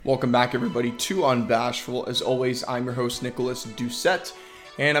Welcome back, everybody, to Unbashful. As always, I'm your host, Nicholas Doucette,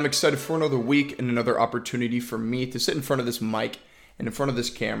 and I'm excited for another week and another opportunity for me to sit in front of this mic and in front of this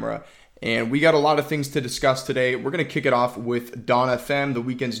camera. And we got a lot of things to discuss today. We're going to kick it off with Dawn FM, The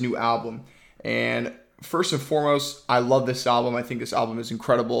Weeknd's new album. And first and foremost, I love this album. I think this album is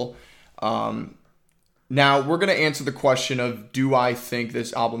incredible. Now, we're going to answer the question of, do I think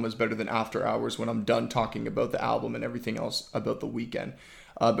this album is better than After Hours when I'm done talking about the album and everything else about The Weeknd.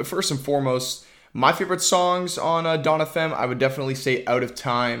 But first and foremost, my favorite songs on Dawn FM, I would definitely say Out of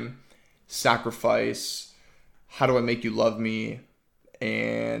Time, Sacrifice, How Do I Make You Love Me,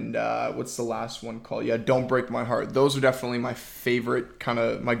 and what's the last one called? Yeah, Don't Break My Heart. Those are definitely my favorite, kind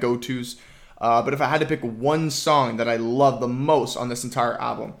of my go-tos. But if I had to pick one song that I love the most on this entire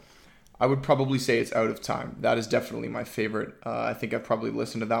album, I would probably say it's Out of Time. That is definitely my favorite. I think I've probably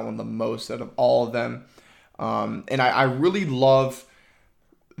listened to that one the most out of all of them. And I really love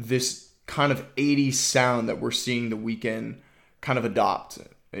this kind of 80s sound that we're seeing The Weeknd kind of adopt.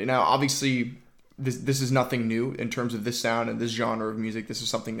 Now, obviously, this is nothing new in terms of this sound and this genre of music. This is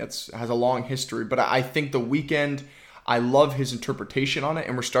something that has a long history. But I think The Weeknd, I love his interpretation on it,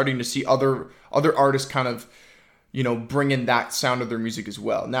 and we're starting to see other artists kind of, bring in that sound of their music as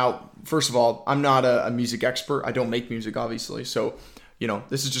well. Now, first of all, I'm not a music expert. I don't make music, obviously. So,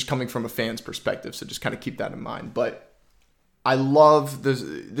 this is just coming from a fan's perspective. So just kind of keep that in mind. But I love this.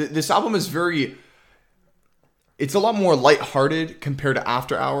 This album is it's a lot more lighthearted compared to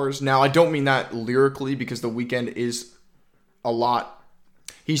After Hours. Now, I don't mean that lyrically, because The Weeknd is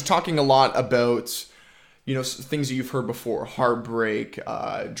he's talking a lot about, things that you've heard before, heartbreak,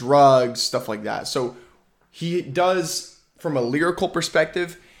 drugs, stuff like that. So he does, from a lyrical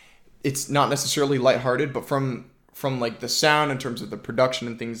perspective, it's not necessarily lighthearted, but from like the sound in terms of the production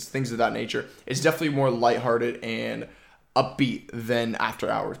and things of that nature, it's definitely more lighthearted and upbeat than After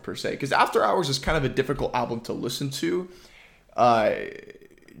Hours per se, because After Hours is kind of a difficult album to listen to,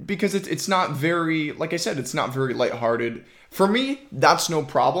 because it's not very, like I said, it's not very lighthearted. For me, that's no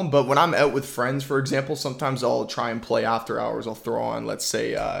problem, but when I'm out with friends, for example, sometimes I'll try and play After Hours. I'll throw on, let's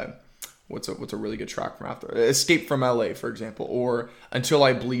say, what's a really good track from Escape from LA, for example, or Until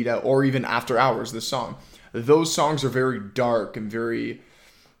I Bleed Out, or even After Hours, the song. Those songs are very dark and very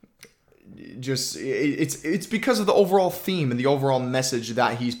it's because of the overall theme and the overall message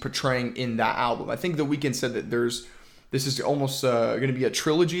that he's portraying in that album. I think The Weeknd said that this is almost going to be a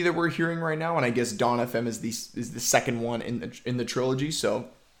trilogy that we're hearing right now, and I guess Dawn FM is the second one in the trilogy. So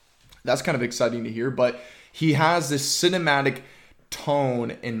that's kind of exciting to hear. But he has this cinematic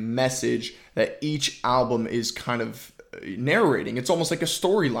tone and message that each album is kind of narrating. It's almost like a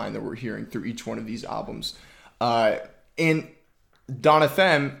storyline that we're hearing through each one of these albums, and Dawn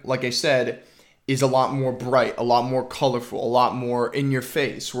FM, like I said, is a lot more bright, a lot more colorful, a lot more in your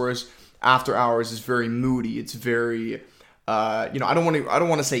face. Whereas After Hours is very moody. It's very, I don't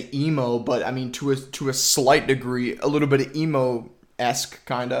want to say emo, but I mean to a slight degree, a little bit of emo-esque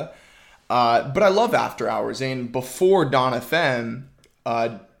kinda. But I love After Hours, and before Dawn FM,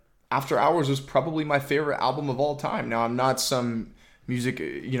 After Hours was probably my favorite album of all time. Now, I'm not some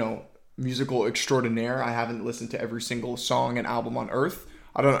musical extraordinaire. I haven't listened to every single song and album on earth.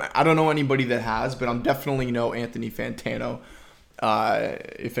 I don't know anybody that has, but I'm definitely know Anthony Fantano.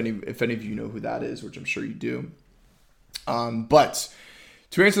 If any of you know who that is, which I'm sure you do. But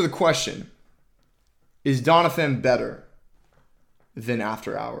to answer the question, is Dawn FM better than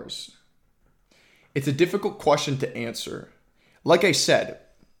After Hours? It's a difficult question to answer. Like I said,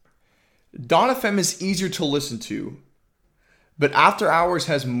 Dawn FM is easier to listen to, but After Hours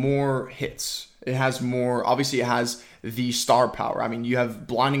has more hits. It has more, obviously it has the star power. I mean, you have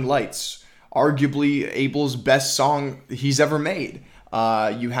Blinding Lights, arguably Abel's best song he's ever made.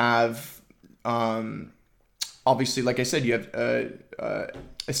 You have, obviously, like I said, you have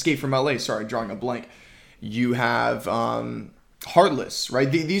Escape from LA, sorry, drawing a blank. You have Heartless,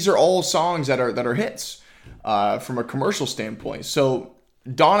 right? These are all songs that are hits from a commercial standpoint. So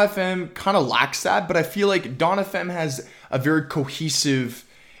Dawn FM kind of lacks that, but I feel like Dawn FM has a very cohesive,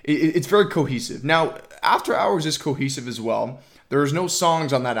 it's very cohesive. Now, After Hours is cohesive as well. There's no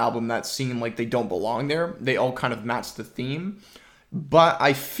songs on that album that seem like they don't belong there. They all kind of match the theme. But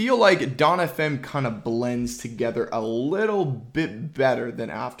I feel like Dawn FM kind of blends together a little bit better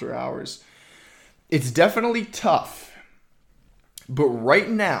than After Hours. It's definitely tough. But right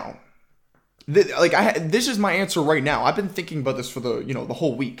now, this is my answer right now. I've been thinking about this for the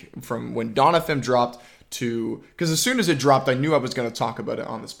whole week, from when Dawn FM dropped to, because as soon as it dropped, I knew I was going to talk about it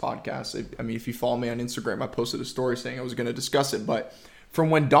on this podcast. I mean, if you follow me on Instagram, I posted a story saying I was going to discuss it. But from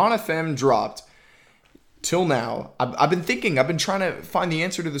when Dawn FM dropped, till now, I've been thinking, I've been trying to find the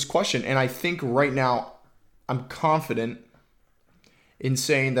answer to this question, and I think right now I'm confident in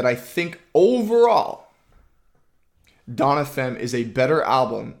saying that I think overall Dawn FM is a better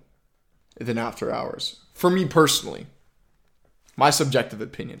album than After Hours. For me personally, my subjective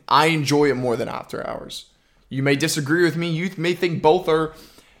opinion, I enjoy it more than After Hours. You may disagree with me. You may think both are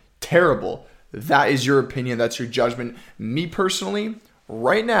terrible. That is your opinion. That's your judgment. Me personally,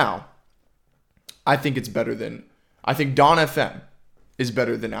 right now, I think Dawn FM is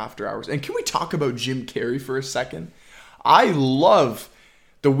better than After Hours. And can we talk about Jim Carrey for a second? I love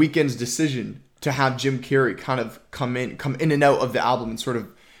The Weeknd's decision to have Jim Carrey kind of come in and out of the album and sort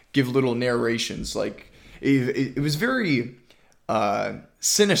of give little narrations. Like it was very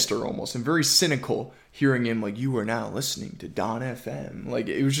sinister almost, and very cynical hearing him like, you are now listening to Dawn FM. Like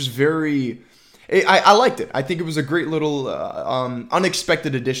it was just very, I liked it. I think it was a great little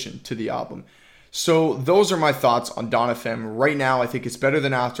unexpected addition to the album. So those are my thoughts on Dawn FM. Right now, I think it's better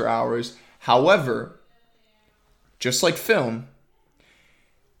than After Hours. However, just like film,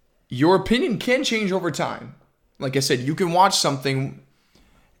 your opinion can change over time. Like I said, you can watch something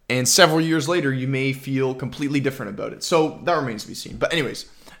and several years later, you may feel completely different about it. So that remains to be seen. But anyways,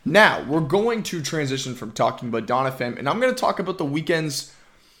 now we're going to transition from talking about Dawn FM, and I'm going to talk about The Weeknd's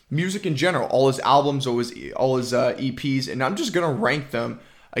music in general, all his albums, all his EPs, and I'm just going to rank them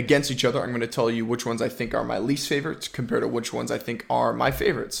against each other. I'm going to tell you which ones I think are my least favorites compared to which ones I think are my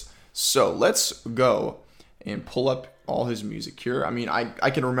favorites. So let's go and pull up all his music here. I mean, I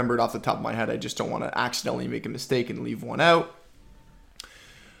can remember it off the top of my head. I just don't want to accidentally make a mistake and leave one out.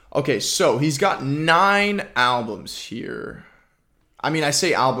 Okay, so he's got 9 albums here. I mean, I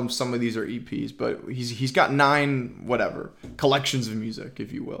say albums, some of these are EPs, but he's got 9, whatever, collections of music,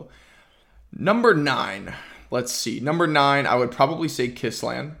 if you will. Number 9, let's see. Number 9, I would probably say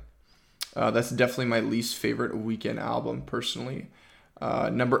Kissland. That's definitely my least favorite Weeknd album, personally.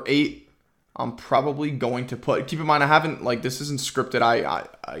 Number 8, I'm probably going to put, keep in mind, I haven't, like, this isn't scripted.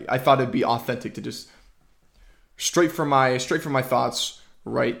 I thought it'd be authentic to just straight from my thoughts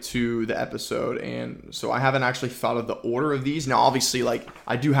right to the episode, and so I haven't actually thought of the order of these. Now, obviously, like,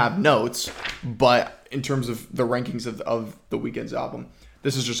 I do have notes, but in terms of the rankings of the Weeknd's album,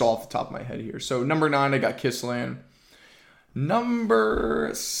 this is just all off the top of my head here. So number 9, I got Kissland.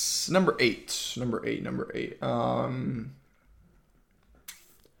 Number 8.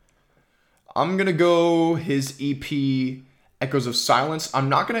 I'm gonna go his EP Echoes of Silence. I'm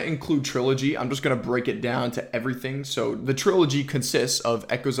not going to include Trilogy. I'm just going to break it down to everything. So the Trilogy consists of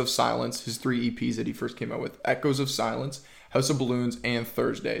Echoes of Silence, his 3 EPs that he first came out with, Echoes of Silence, House of Balloons, and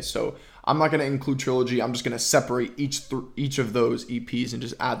Thursday. So I'm not going to include Trilogy. I'm just going to separate each of those EPs and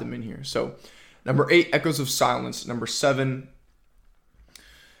just add them in here. So number 8, Echoes of Silence. Number 7,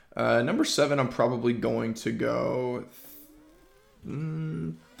 I'm probably going to go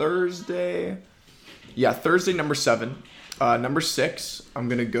Thursday. Yeah, Thursday, number 7. Number 6, I'm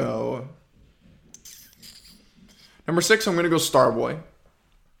going to go Starboy.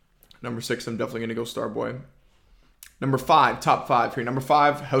 Number 6, I'm definitely going to go Starboy. Number 5, top 5 here. Number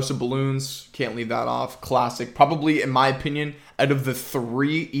 5, House of Balloons. Can't leave that off. Classic. Probably, in my opinion, out of the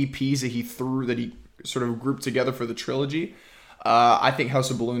 3 EPs that he sort of grouped together for the trilogy, I think House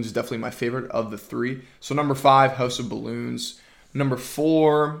of Balloons is definitely my favorite of the 3. So number 5, House of Balloons. Number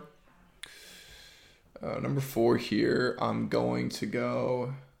 4... number 4 here, I'm going to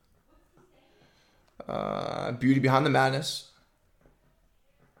go Beauty Behind the Madness.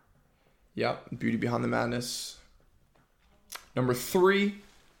 Yep, Beauty Behind the Madness. Number 3,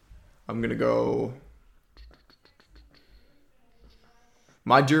 I'm going to go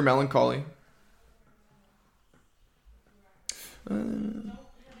My Dear Melancholy.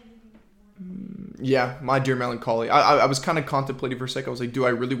 Yeah, My Dear Melancholy. I was kind of contemplating for a second. I was like, do I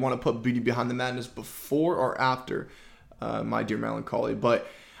really want to put Beauty Behind the Madness before or after My Dear Melancholy? But,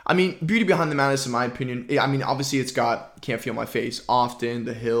 I mean, Beauty Behind the Madness, in my opinion, I mean, obviously it's got Can't Feel My Face, Often,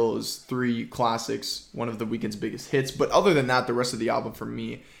 The Hills, 3 classics, one of the Weeknd's biggest hits. But other than that, the rest of the album for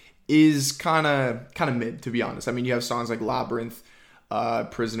me is kind of mid, to be honest. I mean, you have songs like Labyrinth,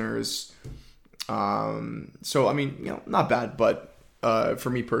 Prisoners. So, I mean, not bad, but... for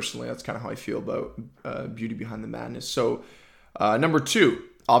me personally, that's kind of how I feel about Beauty Behind the Madness. So, number 2,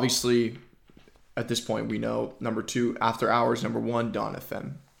 obviously, at this point, we know number 2, After Hours. Number 1, Dawn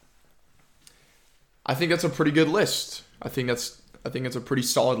FM. I think that's a pretty good list. I think that's a pretty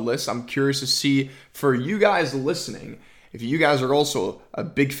solid list. I'm curious to see, for you guys listening, if you guys are also a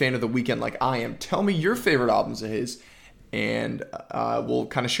big fan of The Weeknd like I am, tell me your favorite albums of his, and we'll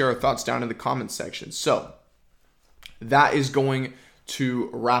kind of share our thoughts down in the comments section. So, that is going to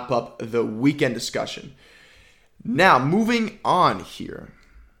wrap up the Weeknd discussion. Now, moving on here.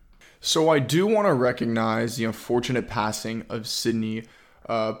 So I do want to recognize the unfortunate passing of Sidney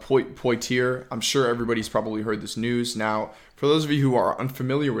Poitier. I'm sure everybody's probably heard this news. Now, for those of you who are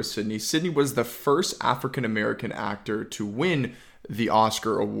unfamiliar with Sidney, Sidney was the first African-American actor to win the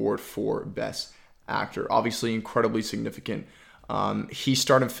Oscar Award for Best Actor. Obviously, incredibly significant. He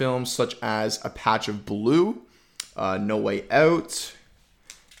starred in films such as A Patch of Blue, No Way Out,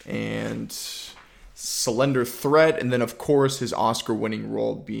 and Slender Thread, and then, of course, his Oscar-winning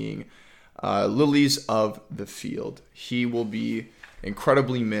role being Lilies of the Field. He will be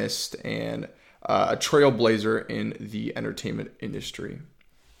incredibly missed and a trailblazer in the entertainment industry.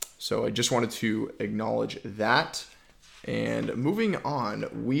 So I just wanted to acknowledge that. And moving on,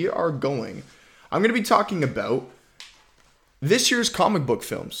 I'm going to be talking about this year's comic book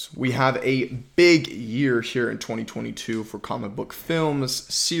films. We have a big year here in 2022 for comic book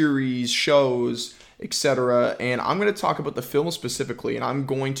films, series, shows, etc. And I'm going to talk about the film specifically, and I'm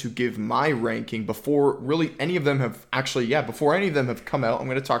going to give my ranking before really any of them have before any of them have come out. I'm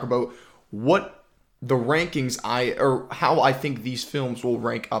going to talk about what the rankings how I think these films will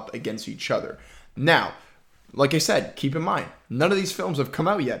rank up against each other. Now, like I said, keep in mind, none of these films have come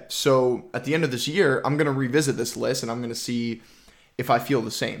out yet. So at the end of this year, I'm going to revisit this list and I'm going to see if I feel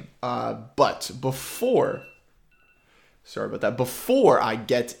the same. But before I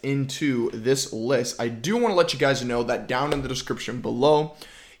get into this list, I do want to let you guys know that down in the description below,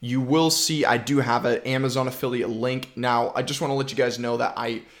 you will see I do have an Amazon affiliate link. Now, I just want to let you guys know that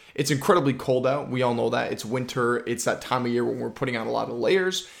it's incredibly cold out. We all know that. It's winter. It's that time of year when we're putting on a lot of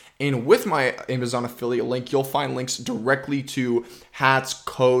layers. And with my Amazon affiliate link, you'll find links directly to hats,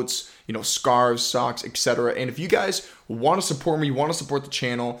 coats, scarves, socks, etc. And if you guys want to support me, want to support the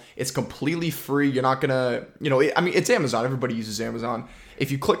channel, it's completely free. You're not going to, it's Amazon. Everybody uses Amazon.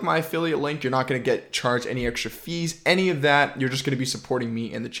 If you click my affiliate link, you're not going to get charged any extra fees, any of that. You're just going to be supporting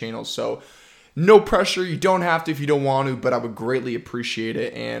me and the channel. So no pressure. You don't have to if you don't want to, but I would greatly appreciate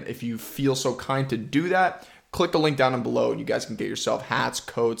it. And if you feel so kind to do that, click the link down below and you guys can get yourself hats,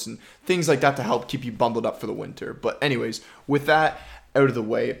 coats, and things like that to help keep you bundled up for the winter. But anyways, with that out of the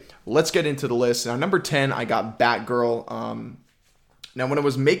way, let's get into the list. Now, number 10, I got Batgirl. Now, when I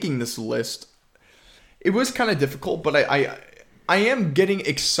was making this list, it was kind of difficult, but I am getting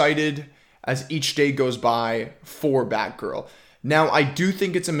excited as each day goes by for Batgirl. Now, I do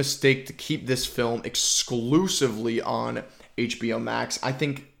think it's a mistake to keep this film exclusively on HBO Max. I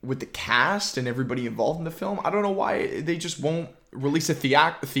think with the cast and everybody involved in the film, I don't know why they just won't release it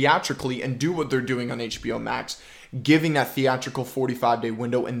theatrically and do what they're doing on HBO Max, giving that theatrical 45-day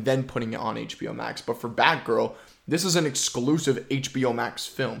window and then putting it on HBO Max. But for Batgirl, this is an exclusive HBO Max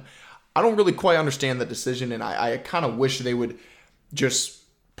film. I don't really quite understand the decision, and I kind of wish they would just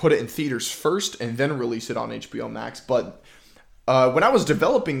put it in theaters first and then release it on HBO Max. But when I was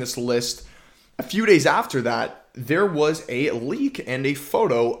developing this list, a few days after that, there was a leak and a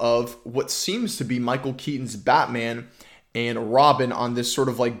photo of what seems to be Michael Keaton's Batman and Robin on this sort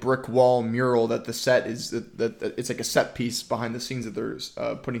of like brick wall mural that the set is, that it's like a set piece behind the scenes that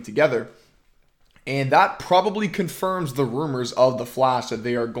they're putting together. And that probably confirms the rumors of The Flash that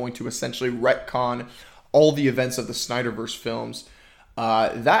they are going to essentially retcon all the events of the Snyderverse films.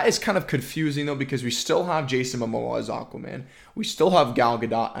 That is kind of confusing though, because we still have Jason Momoa as Aquaman. We still have Gal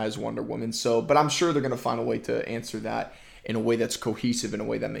Gadot as Wonder Woman. But I'm sure they're going to find a way to answer that in a way that's cohesive, in a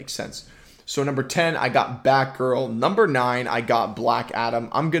way that makes sense. So number 10, I got Batgirl. Number 9, I got Black Adam.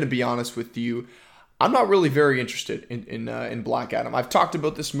 I'm going to be honest with you. I'm not really very interested in Black Adam. I've talked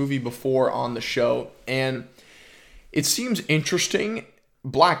about this movie before on the show, and it seems interesting.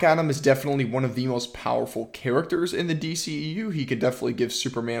 Black Adam is definitely one of the most powerful characters in the DCEU. He could definitely give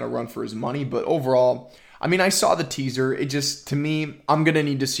Superman a run for his money, but overall, I saw the teaser. It just, to me, I'm going to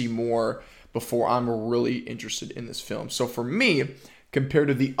need to see more before I'm really interested in this film. So for me, compared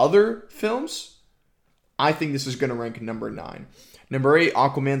to the other films, I think this is going to rank number 9. Number 8,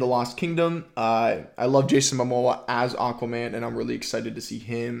 Aquaman, The Lost Kingdom. I love Jason Momoa as Aquaman, and I'm really excited to see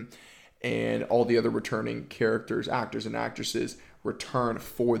him and all the other returning characters, actors, and actresses return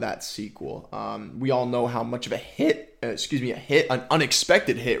for that sequel. We all know how much of an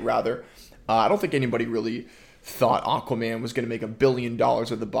unexpected hit rather. I don't think anybody really thought Aquaman was going to make $1 billion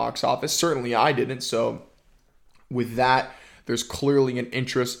at the box office. Certainly I didn't. So with that, there's clearly an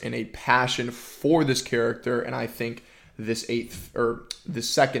interest and a passion for this character, and I think this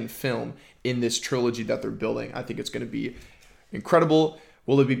second film in this trilogy that they're building, I think it's going to be incredible.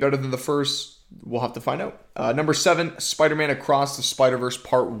 Will it be better than the first? We'll have to find out. Number 7, Spider-Man Across the Spider-Verse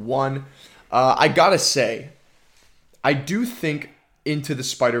Part 1. I gotta say, I do think Into the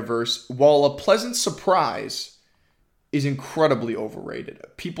Spider-Verse, while a pleasant surprise, is incredibly overrated.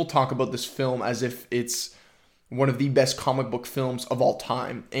 People talk about this film as if it's one of the best comic book films of all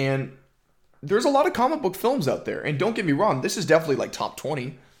time. And there's a lot of comic book films out there. And don't get me wrong, this is definitely like top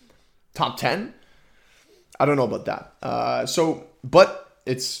 20, top 10. I don't know about that. But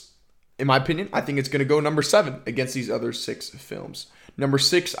it's, in my opinion, I think it's going to go number 7 against these other 6 films. Number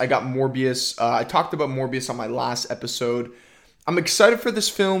 6, I got Morbius. I talked about Morbius on my last episode. I'm excited for this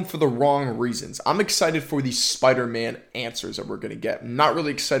film for the wrong reasons. I'm excited for the Spider-Man answers that we're going to get. I'm not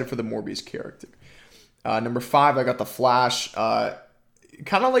really excited for the Morbius character. Number 5, I got The Flash.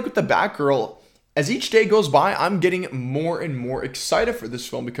 Kind of like with the Batgirl, as each day goes by, I'm getting more and more excited for this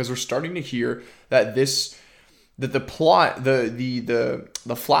film because we're starting to hear that the plot, the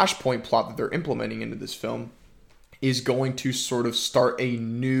Flashpoint plot that they're implementing into this film is going to sort of start a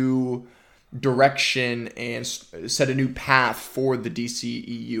new direction and set a new path for the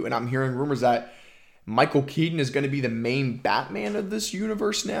DCEU. And I'm hearing rumors that Michael Keaton is going to be the main Batman of this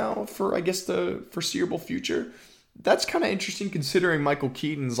universe now for, I guess, the foreseeable future. That's kind of interesting considering Michael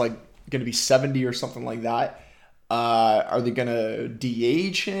Keaton's like going to be 70 or something like that. Are they going to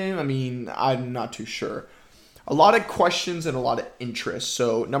de-age him? I mean, I'm not too sure. A lot of questions and a lot of interest.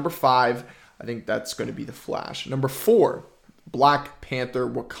 So number 5, I think that's going to be The Flash. Number 4, Black Panther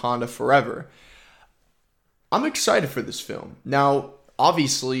Wakanda Forever. I'm excited for this film. Now,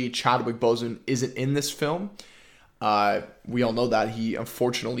 obviously, Chadwick Boseman isn't in this film. We all know that he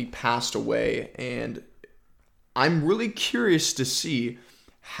unfortunately passed away, and I'm really curious to see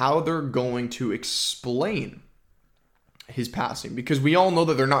how they're going to explain his passing, because we all know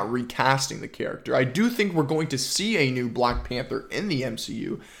that they're not recasting the character. I do think we're going to see a new Black Panther in the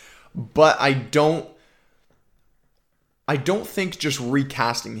MCU, but I don't think just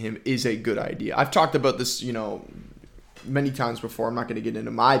recasting him is a good idea. I've talked about this, many times before. I'm not going to get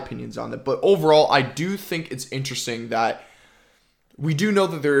into my opinions on it, but overall, I do think it's interesting that we do know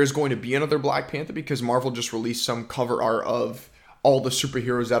that there is going to be another Black Panther because Marvel just released some cover art of all the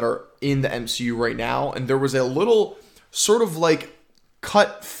superheroes that are in the MCU right now, and there was a little sort of like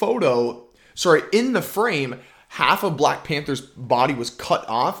cut photo, in the frame, half of Black Panther's body was cut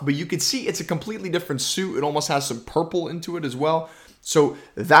off, but you can see it's a completely different suit. It almost has some purple into it as well. So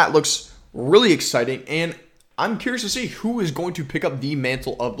that looks really exciting. And I'm curious to see who is going to pick up the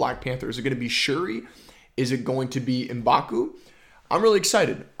mantle of Black Panther. Is it going to be Shuri? Is it going to be M'Baku? I'm really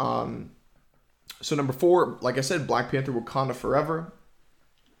excited. So number 4, like I said, Black Panther Wakanda Forever.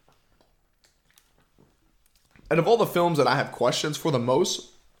 Out of all the films that I have questions for the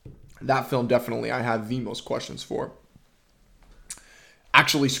most, that film definitely I have the most questions for.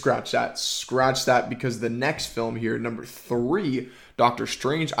 Actually, scratch that because the next film here, number 3, Doctor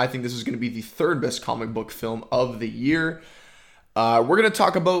Strange, I think this is going to be the 3rd best comic book film of the year. We're going to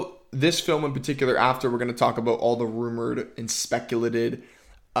talk about this film in particular after. We're going to talk about all the rumored and speculated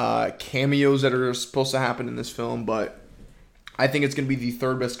cameos that are supposed to happen in this film, but I think it's going to be the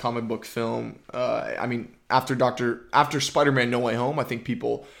 3rd best comic book film. After Spider-Man No Way Home, I think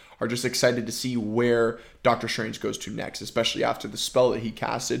people are just excited to see where Doctor Strange goes to next, especially after the spell that he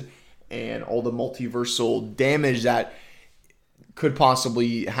casted and all the multiversal damage that could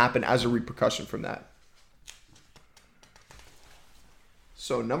possibly happen as a repercussion from that.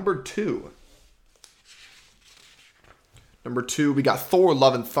 So number 2, we got Thor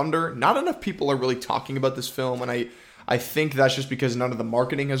Love and Thunder. Not enough people are really talking about this film, and I think that's just because none of the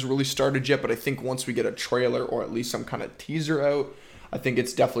marketing has really started yet, but I think once we get a trailer or at least some kind of teaser out, I think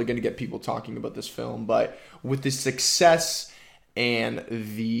it's definitely going to get people talking about this film. But with the success and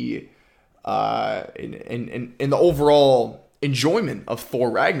the in the overall enjoyment of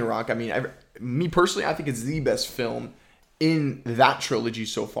Thor Ragnarok, me personally, I think it's the best film in that trilogy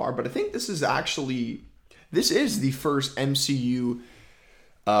so far. But I think this is the first MCU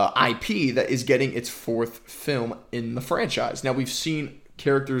IP that is getting its 4th film in the franchise. Now, we've seen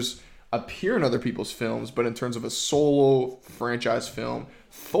characters appear in other people's films, but in terms of a solo franchise film,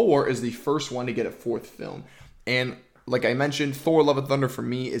 Thor is the first one to get a 4th film. And like I mentioned, Thor Love and Thunder for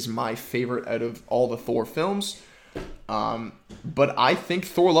me is my favorite out of all the Thor films. But I think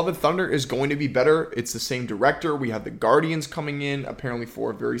Thor Love and Thunder is going to be better. It's the same director. We have the Guardians coming in, apparently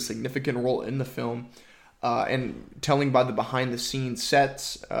for a very significant role in the film. And telling by the behind-the-scenes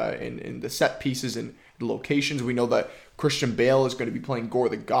sets and the set pieces and the locations, we know that Christian Bale is going to be playing Gore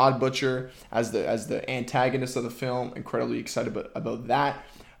the God Butcher as the antagonist of the film. Incredibly excited about that.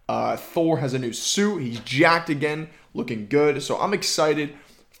 Thor has a new suit. He's jacked again, looking good. So I'm excited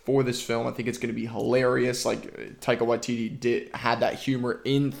for this film. I think it's going to be hilarious. Like Taika Waititi had that humor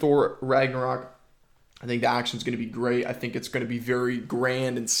in Thor Ragnarok. I think the action's going to be great. I think it's going to be very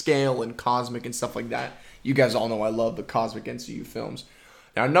grand and scale and cosmic and stuff like that. You guys all know I love the cosmic MCU films.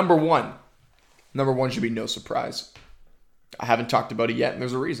 Now, number one should be no surprise. I haven't talked about it yet, and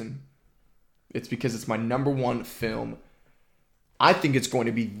there's a reason. It's because it's my number one film. I think it's going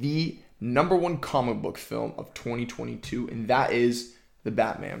to be the number one comic book film of 2022, and that is The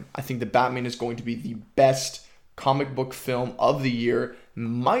Batman. I think The Batman is going to be the best comic book film of the year.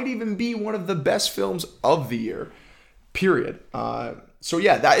 Might even be one of the best films of the year, period. So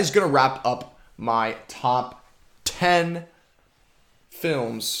yeah, that is going to wrap up my top 10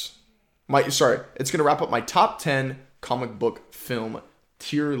 films. It's going to wrap up my top 10 comic book film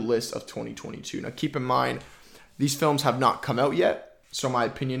tier list of 2022. Now keep in mind, these films have not come out yet, so my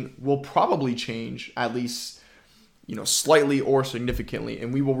opinion will probably change, at least, slightly or significantly,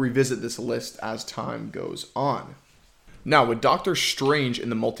 and we will revisit this list as time goes on. Now, with Doctor Strange in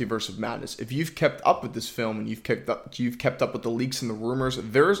the Multiverse of Madness, if you've kept up with this film and you've kept up with the leaks and the rumors,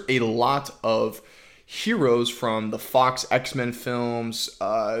 there's a lot of heroes from the Fox X-Men films,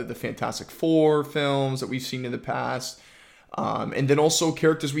 the Fantastic Four films that we've seen in the past, and then also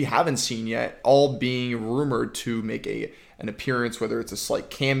characters we haven't seen yet, all being rumored to make an appearance, whether it's a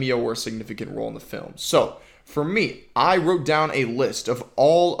slight cameo or a significant role in the film. So, for me, I wrote down a list of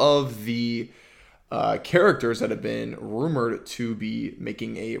all of the characters that have been rumored to be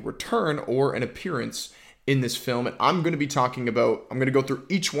making a return or an appearance in this film, and I'm going to go through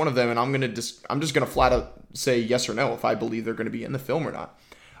each one of them, and I'm just going to flat out say yes or no if I believe they're going to be in the film or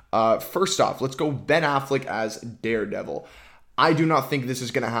not. First off, let's go Ben Affleck as Daredevil. I do not think this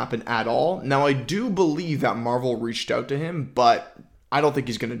is going to happen at all. Now, I do believe that Marvel reached out to him, but I don't think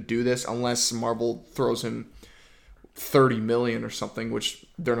he's going to do this unless Marvel throws him $30 million or something, which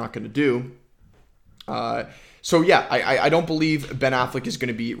they're not going to do. So yeah, I don't believe Ben Affleck is going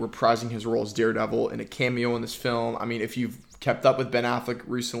to be reprising his role as Daredevil in a cameo in this film. I mean, if you've kept up with Ben Affleck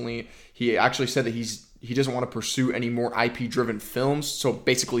recently, he actually said that he doesn't want to pursue any more IP-driven films. So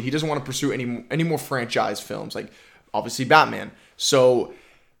basically, he doesn't want to pursue any more franchise films, like obviously Batman. So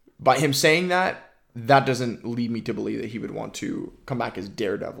by him saying that doesn't lead me to believe that he would want to come back as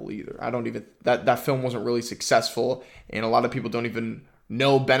Daredevil either. That film wasn't really successful, and a lot of people don't even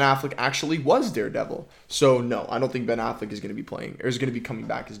know Ben Affleck actually was Daredevil. So no, I don't think Ben Affleck is going to be coming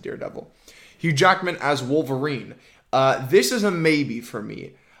back as Daredevil. Hugh Jackman as Wolverine. This is a maybe for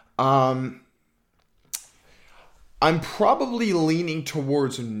me. I'm probably leaning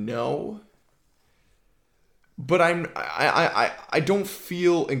towards no, but I don't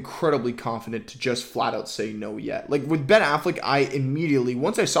feel incredibly confident to just flat out say no yet. Like with Ben Affleck,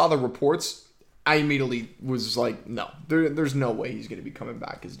 once I saw the reports, I immediately was like, no, there's no way he's going to be coming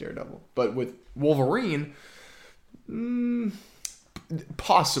back as Daredevil. But with Wolverine,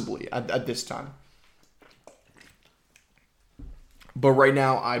 possibly at this time. But right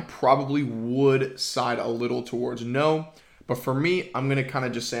now, I probably would side a little towards no. But for me, I'm going to kind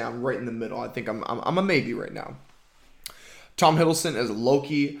of just say I'm right in the middle. I think I'm a maybe right now. Tom Hiddleston as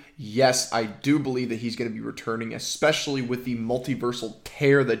Loki. Yes, I do believe that he's going to be returning, especially with the multiversal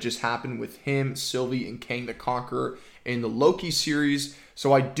tear that just happened with him, Sylvie, and Kang the Conqueror in the Loki series.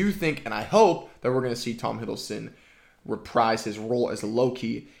 So I do think, and I hope, that we're going to see Tom Hiddleston reprise his role as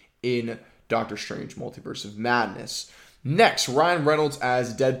Loki in Doctor Strange Multiverse of Madness. Next, Ryan Reynolds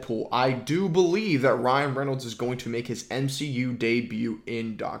as Deadpool. I do believe that Ryan Reynolds is going to make his MCU debut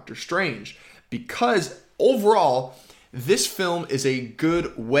in Doctor Strange, because overall, this film is a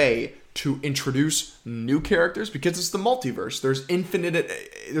good way to introduce new characters, because it's the multiverse. There's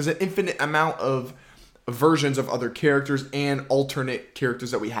an infinite amount of versions of other characters and alternate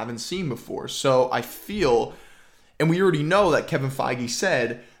characters that we haven't seen before. So I feel, and we already know that Kevin Feige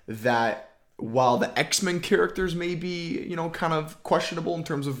said that while the X-Men characters may be, kind of questionable in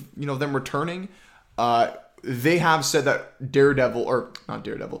terms of, them returning, they have said that not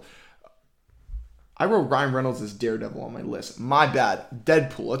Daredevil. I wrote Ryan Reynolds as Daredevil on my list. My bad.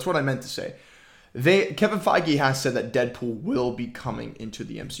 Deadpool. That's what I meant to say. Kevin Feige has said that Deadpool will be coming into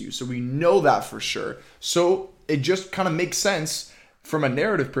the MCU. So we know that for sure. So it just kind of makes sense from a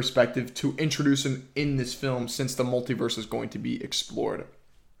narrative perspective to introduce him in this film, since the multiverse is going to be explored.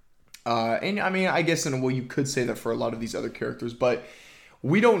 And I mean, I guess in a way you could say that for a lot of these other characters, but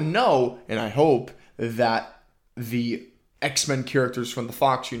we don't know, and I hope that the X-Men characters from the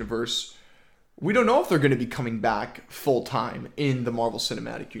Fox universe, we don't know if they're going to be coming back full-time in the Marvel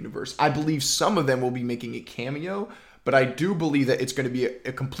Cinematic Universe. I believe some of them will be making a cameo, but I do believe that it's going to be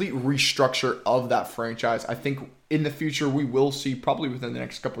a complete restructure of that franchise. I think in the future we will see, probably within the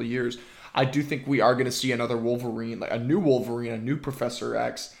next couple of years, I do think we are going to see another Wolverine, like a new Wolverine, a new Professor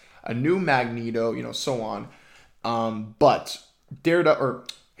X, a new Magneto, so on. But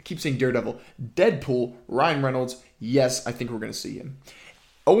I keep saying Daredevil. Deadpool, Ryan Reynolds. Yes, I think we're going to see him.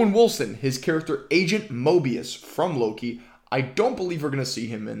 Owen Wilson, his character Agent Mobius from Loki. I don't believe we're going to see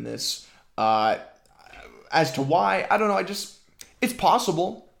him in this. As to why, I don't know. It's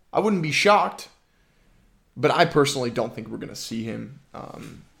possible. I wouldn't be shocked. But I personally don't think we're going to see him.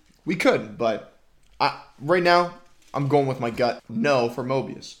 We could, but right now, I'm going with my gut. No for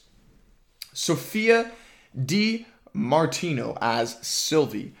Mobius. Sophia Di Martino as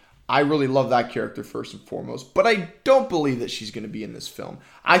Sylvie. I really love that character first and foremost, but I don't believe that she's going to be in this film.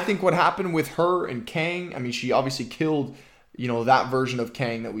 I think what happened with her and Kang, I mean, she obviously killed, that version of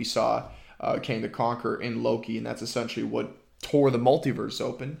Kang that we saw, Kang the Conqueror in Loki, and that's essentially what tore the multiverse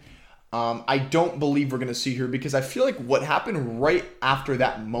open. I don't believe we're going to see her because I feel like what happened right after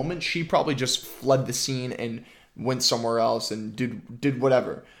that moment, she probably just fled the scene and went somewhere else and did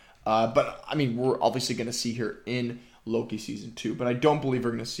whatever. But, I mean, we're obviously going to see her in Loki Season 2, but I don't believe we're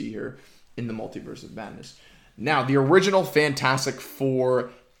going to see her in the Multiverse of Madness. Now, the original Fantastic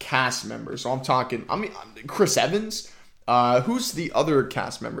Four cast members. So I'm talking, Chris Evans. Who's the other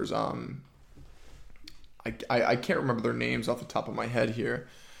cast members? I can't remember their names off the top of my head here.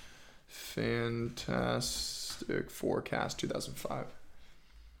 Fantastic Four cast 2005.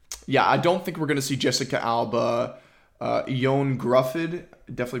 Yeah, I don't think we're going to see Jessica Alba, Ioan Gruffudd,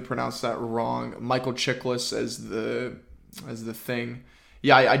 definitely pronounced that wrong. Michael Chiklis as the Thing.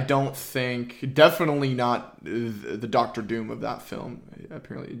 Yeah, I don't think, definitely not the Doctor Doom of that film.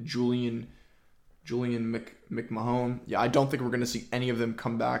 Apparently, Julian McMahon. Yeah, I don't think we're going to see any of them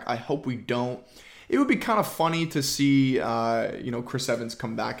come back. I hope we don't. It would be kind of funny to see, Chris Evans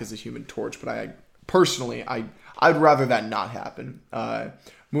come back as a Human Torch, but I'd rather that not happen.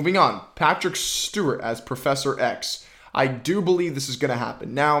 Moving on, Patrick Stewart as Professor X. I do believe this is going to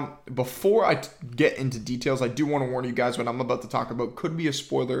happen. Now, before I get into details, I do want to warn you guys what I'm about to talk about could be a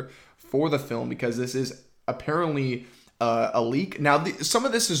spoiler for the film because this is apparently a leak. Now, some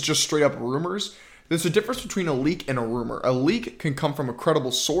of this is just straight up rumors. There's a difference between a leak and a rumor. A leak can come from a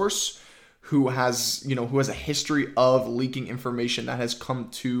credible source who has a history of leaking information that has come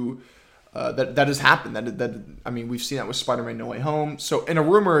to that has happened. We've seen that with Spider-Man No Way Home. So, and a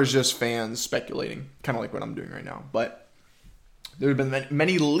rumor is just fans speculating, kind of like what I'm doing right now. But there have been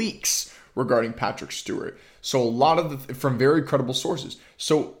many leaks regarding Patrick Stewart. So a lot of from very credible sources.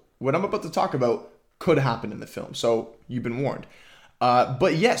 So what I'm about to talk about could happen in the film. So you've been warned.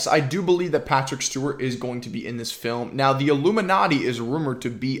 But yes, I do believe that Patrick Stewart is going to be in this film. Now, the Illuminati is rumored to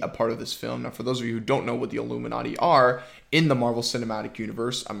be a part of this film. Now, for those of you who don't know what the Illuminati are in the Marvel Cinematic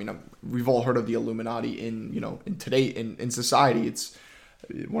Universe, we've all heard of the Illuminati in society. It's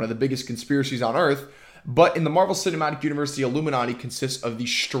one of the biggest conspiracies on Earth. But in the Marvel Cinematic Universe, the Illuminati consists of the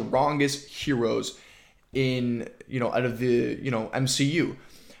strongest heroes out of the MCU.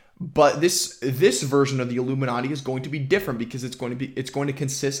 But this version of the Illuminati is going to be different because it's going to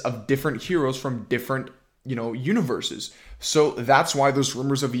consist of different heroes from different universes. So that's why there's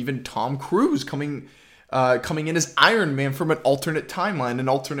rumors of even Tom Cruise coming in as Iron Man from an alternate timeline, an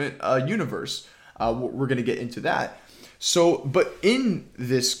alternate universe. We're going to get into that. So, but in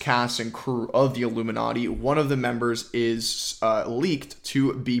this cast and crew of the Illuminati, one of the members is leaked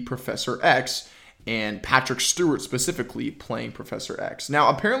to be Professor X, and Patrick Stewart specifically playing Professor X. Now,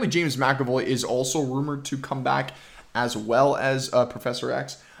 apparently James McAvoy is also rumored to come back as well as Professor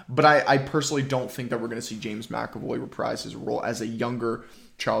X, but I personally don't think that we're going to see James McAvoy reprise his role as a younger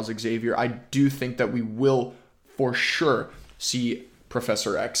Charles Xavier. I do think that we will for sure see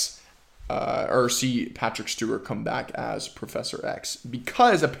Professor X or see Patrick Stewart come back as Professor X,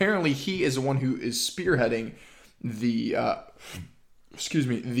 because apparently he is the one who is spearheading the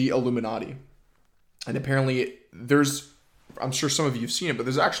Illuminati. And apparently I'm sure some of you have seen it, but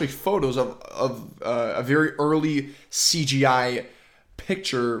there's actually photos of a very early CGI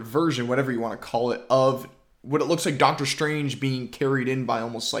picture version, whatever you want to call it, of what it looks like Doctor Strange being carried in by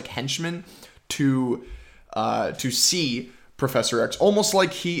almost like henchmen to see Professor X, almost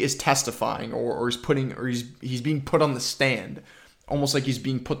like he is testifying or he's being put on the stand, almost like he's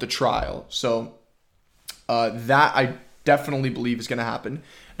being put to trial. So that I definitely believe is going to happen.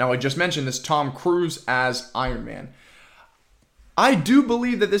 Now, I just mentioned this Tom Cruise as Iron Man. I do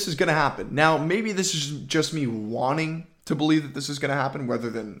believe that this is going to happen. Now, maybe this is just me wanting to believe that this is going to happen, rather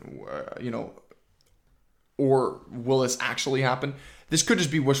than or will this actually happen? This could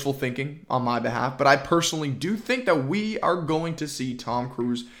just be wishful thinking on my behalf, but I personally do think that we are going to see Tom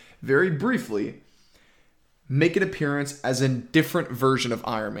Cruise very briefly make an appearance as a different version of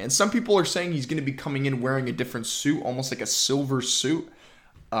Iron Man. Some people are saying he's going to be coming in wearing a different suit, almost like a silver suit.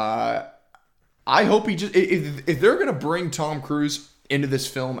 I hope he just, if they're going to bring Tom Cruise into this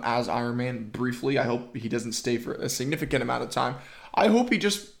film as Iron Man briefly. I hope he doesn't stay for a significant amount of time. I hope he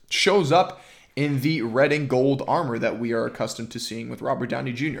just shows up in the red and gold armor that we are accustomed to seeing with Robert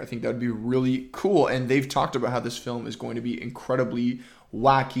Downey Jr. I think that would be really cool. And they've talked about how this film is going to be incredibly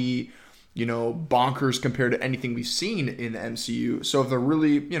wacky, bonkers compared to anything we've seen in the MCU. So if they're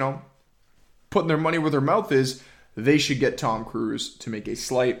really, putting their money where their mouth is, they should get Tom Cruise to make a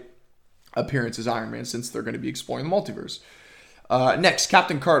slight appearance as Iron Man, since they're going to be exploring the multiverse. Next,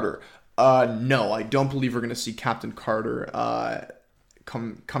 Captain Carter. No, I don't believe we're going to see Captain Carter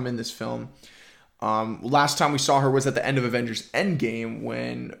come in this film. Last time we saw her was at the end of Avengers Endgame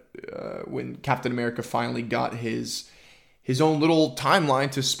when Captain America finally got his own little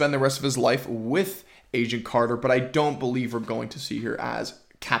timeline to spend the rest of his life with Agent Carter, but I don't believe we're going to see her as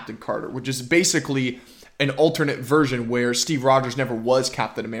Captain Carter, which is basically an alternate version where Steve Rogers never was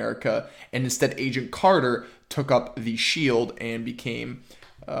Captain America, and instead Agent Carter took up the shield and became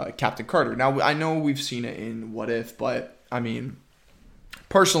Captain Carter. Now, I know we've seen it in What If, but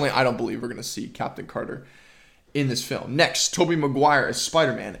personally, I don't believe we're going to see Captain Carter in this film. Next, Tobey Maguire as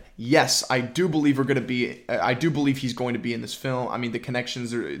Spider-Man. Yes, I do believe he's going to be in this film. The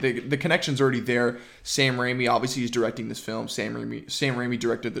connections are already there. Sam Raimi obviously is directing this film. Sam Raimi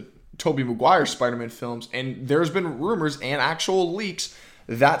directed the Tobey Maguire Spider-Man films, and there's been rumors and actual leaks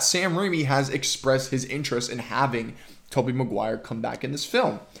that Sam Raimi has expressed his interest in having Tobey Maguire come back in this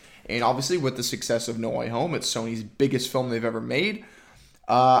film. And obviously, with the success of No Way Home, it's Sony's biggest film they've ever made.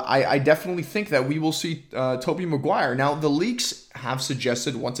 I definitely think that we will see Tobey Maguire. Now, the leaks have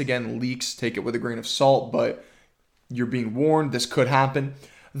suggested, once again, leaks, take it with a grain of salt, but you're being warned, this could happen.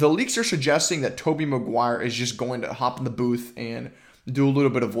 The leaks are suggesting that Tobey Maguire is just going to hop in the booth and do a little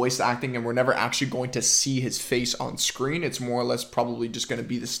bit of voice acting, and we're never actually going to see his face on screen. It's more or less probably just going to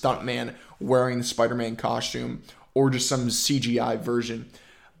be the stuntman wearing the Spider-Man costume, or just some CGI version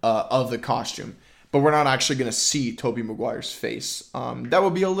of the costume. But we're not actually going to see Tobey Maguire's face. That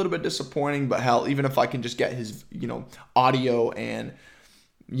would be a little bit disappointing, but hell, even if I can just get his, audio and,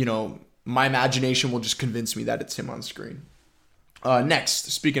 my imagination will just convince me that it's him on screen.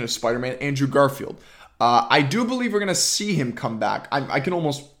 Next, speaking of Spider-Man, Andrew Garfield. I do believe we're going to see him come back. I can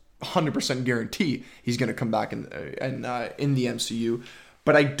almost 100% guarantee he's going to come back in the MCU.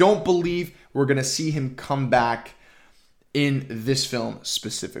 But I don't believe we're going to see him come back in this film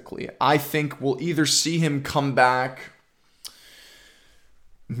specifically. I think we'll either see him come back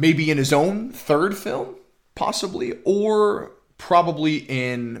maybe in his own third film, possibly, or probably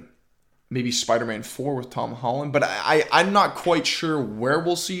in maybe Spider-Man 4 with Tom Holland. But I'm not quite sure where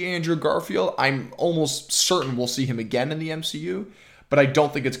we'll see Andrew Garfield. I'm almost certain we'll see him again in the MCU, but I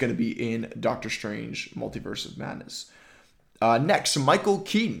don't think it's going to be in Doctor Strange Multiverse of Madness. Next, Michael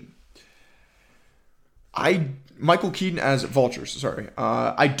Keaton. Michael Keaton as Vulture, sorry.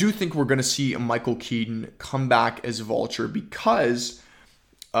 I do think we're going to see Michael Keaton come back as Vulture because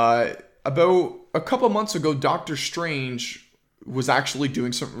about a couple months ago, Doctor Strange was actually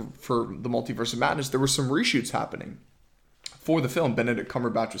doing something for the Multiverse of Madness. There were some reshoots happening for the film. Benedict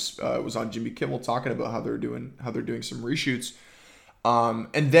Cumberbatch was on Jimmy Kimmel talking about how they're doing some reshoots.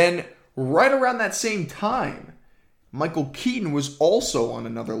 And then right around that same time, Michael Keaton was also on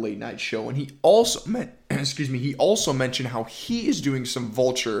another late night show, and he also mentioned how he is doing some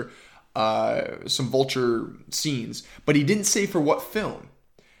Vulture scenes, but he didn't say for what film.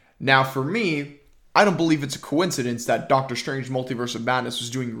 Now, for me, I don't believe it's a coincidence that Doctor Strange Multiverse of Madness was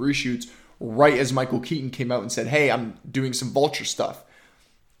doing reshoots right as Michael Keaton came out and said, "Hey, I'm doing some Vulture stuff."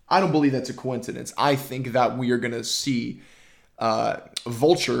 I don't believe that's a coincidence. I think that we are going to see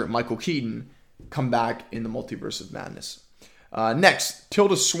Vulture, Michael Keaton, come back in the Multiverse of Madness. Next,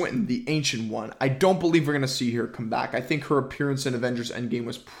 Tilda Swinton, the Ancient One. I don't believe we're going to see her come back. I think her appearance in Avengers Endgame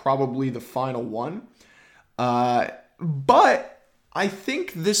was probably the final one. But I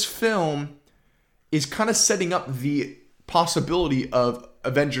think this film is kind of setting up the possibility of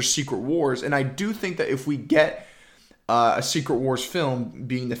Avengers Secret Wars. And I do think that if we get a Secret Wars film,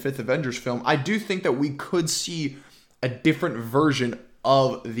 being the fifth Avengers film, I do think that we could see a different version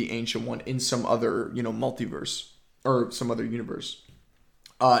of the Ancient One in some other, multiverse or some other universe.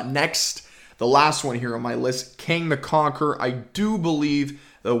 Next, the last one here on my list, Kang the Conqueror. I do believe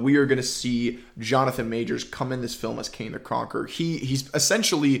that we are going to see Jonathan Majors come in this film as Kang the Conqueror. He's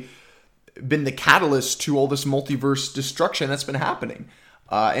essentially been the catalyst to all this multiverse destruction that's been happening.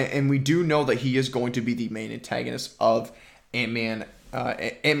 And we do know that he is going to be the main antagonist of Ant-Man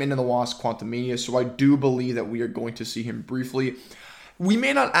and the Wasp: Quantumania. So I do believe that we are going to see him briefly. We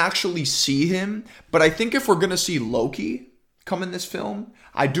may not actually see him, but I think if we're going to see Loki come in this film,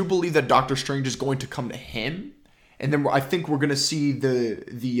 I do believe that Doctor Strange is going to come to him And then I think we're gonna see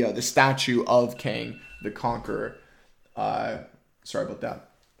the statue of Kang the Conqueror. Sorry about that.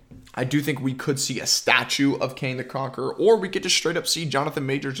 I do think we could see a statue of Kang the Conqueror, or we could just straight up see Jonathan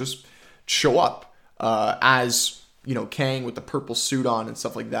Majors just show up as, you know, Kang with the purple suit on and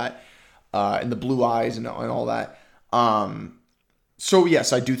stuff like that, and the blue eyes and all that. So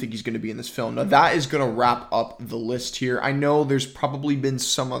yes, I do think he's going to be in this film. Now that is going to wrap up the list here. I know there's probably been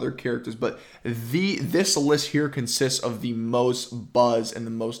some other characters, but this list here consists of the most buzz and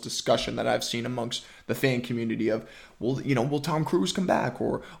the most discussion that I've seen amongst the fan community of, well, you know, will Tom Cruise come back,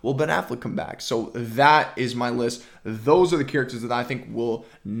 or will Ben Affleck come back? So that is my list. Those are the characters that I think will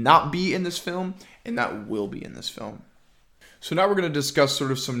not be in this film and that will be in this film. So now we're going to discuss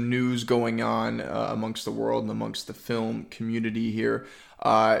sort of some news going on amongst the world and amongst the film community here.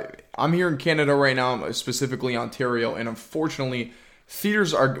 I'm here in Canada right now, specifically Ontario, and unfortunately,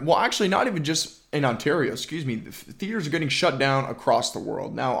 theaters are, well, actually not even just in Ontario, excuse me, theaters are getting shut down across the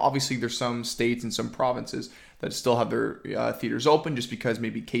world. Now, obviously, there's some states and some provinces that still have their theaters open just because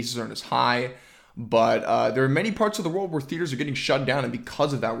maybe cases aren't as high. But there are many parts of the world where theaters are getting shut down, and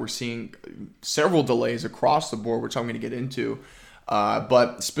because of that, we're seeing several delays across the board, which I'm going to get into.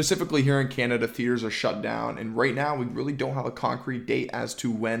 But specifically here in Canada, theaters are shut down, and right now we really don't have a concrete date as to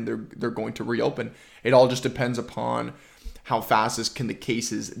when they're going to reopen. It all just depends upon how fast can the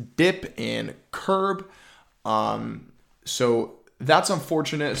cases dip and curb. So that's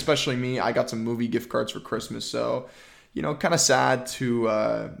unfortunate, especially me. I got some movie gift cards for Christmas, so, you know, kind of sad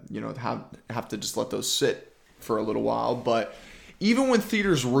to, you know, have to just let those sit for a little while. But even when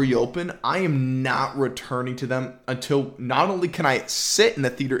theaters reopen, I am not returning to them until not only can I sit in the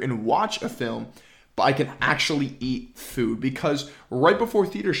theater and watch a film, but I can actually eat food. Because right before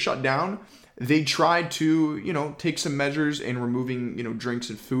theaters shut down, they tried to, you know, take some measures in removing, you know, drinks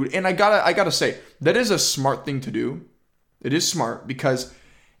and food. And I gotta say, that is a smart thing to do. It is smart, because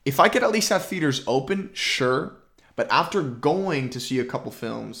if I could at least have theaters open, sure. But after going to see a couple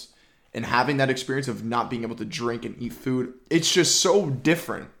films and having that experience of not being able to drink and eat food, it's just so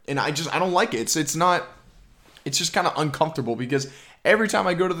different. And I don't like it. It's just kind of uncomfortable, because every time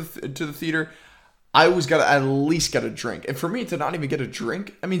I go to the theater, I always gotta at least get a drink. And for me to not even get a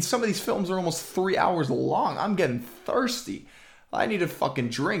drink, I mean, some of these films are almost 3 hours long. I'm getting thirsty. I need a fucking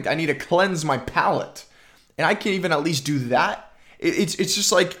drink. I need to cleanse my palate. And I can't even at least do that. It's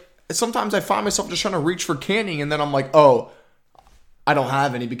just like, sometimes I find myself just trying to reach for candy, and then I'm like, oh, I don't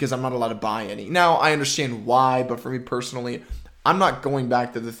have any because I'm not allowed to buy any. Now, I understand why, but for me personally, I'm not going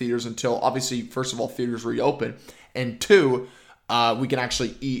back to the theaters until, obviously, first of all, theaters reopen, and two, we can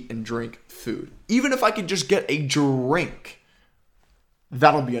actually eat and drink food. Even if I could just get a drink,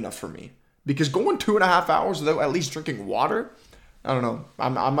 that'll be enough for me. Because going 2.5 hours without at least drinking water, I don't know.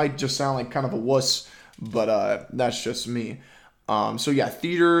 I might just sound like kind of a wuss, but that's just me. So yeah,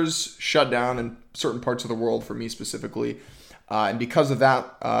 theaters shut down in certain parts of the world for me specifically. And because of that,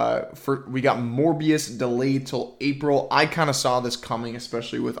 we got Morbius delayed till April. I kind of saw this coming,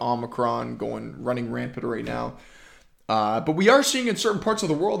 especially with Omicron running rampant right now. But we are seeing in certain parts of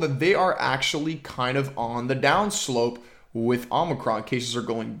the world that they are actually kind of on the downslope with Omicron. Cases are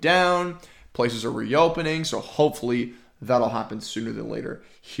going down, places are reopening. So hopefully that'll happen sooner than later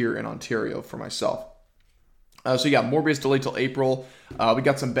here in Ontario for myself. So yeah, Morbius delayed till April. We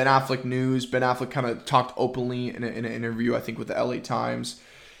got some Ben Affleck news. Ben Affleck kind of talked openly in an interview, I think, with the LA Times.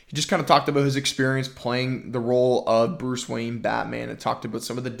 He just kind of talked about his experience playing the role of Bruce Wayne Batman, and talked about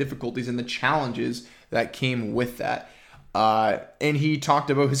some of the difficulties and the challenges that came with that. And he talked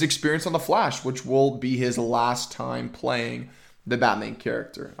about his experience on The Flash, which will be his last time playing the Batman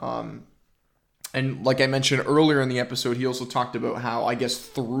character. And like I mentioned earlier in the episode, he also talked about how, I guess,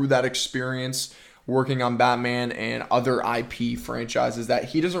 through that experience working on Batman and other IP franchises, that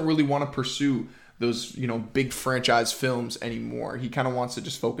he doesn't really want to pursue those, you know, big franchise films anymore. He kind of wants to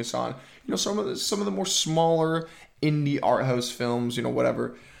just focus on, you know, some of the more smaller indie art house films, you know,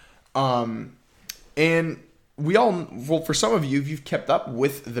 whatever. And we all, well, for some of you, if you've kept up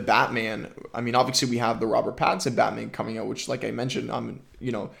with the Batman, I mean, obviously we have the Robert Pattinson Batman coming out, which, like I mentioned, I'm,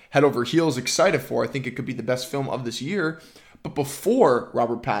 you know, head over heels excited for. I think it could be the best film of this year. But before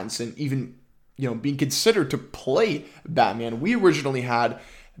Robert Pattinson even, you know, being considered to play Batman, we originally had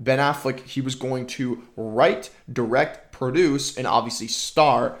Ben Affleck. He was going to write, direct, produce, and obviously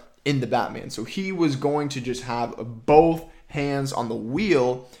star in the Batman. So he was going to just have both hands on the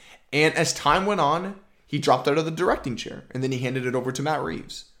wheel. And as time went on, he dropped out of the directing chair, and then he handed it over to Matt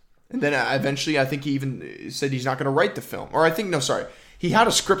Reeves. And then eventually, I think he even said he's not going to write the film. Or he had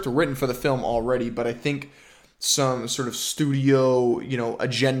a script written for the film already, but I think some sort of studio, you know,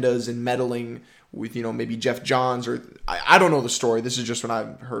 agendas and meddling with, maybe Jeff Johns, or I don't know the story. This is just what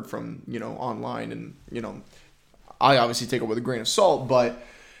I've heard from, online, and, I obviously take it with a grain of salt, but,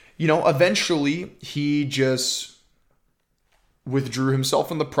 eventually he just withdrew himself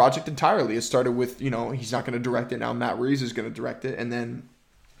from the project entirely. It started with, he's not going to direct it. Now Matt Reeves is going to direct it. And then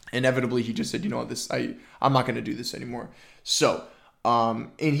inevitably he just said, I'm not going to do this anymore. So, and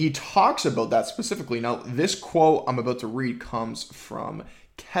he talks about that specifically. Now, this quote I'm about to read comes from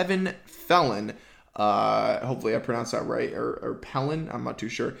Kevin Phelan. Hopefully I pronounced that right, or Pellin. I'm not too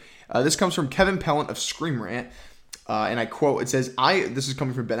sure. This comes from Kevin Pellin of Scream Rant. And I quote, it says, this is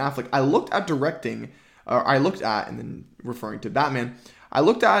coming from Ben Affleck, I looked at, and then referring to Batman, I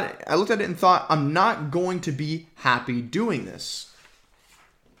looked at it and thought, I'm not going to be happy doing this.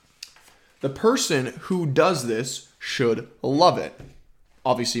 The person who does this should love it.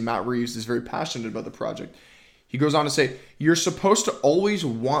 Obviously, Matt Reeves is very passionate about the project. He goes on to say, you're supposed to always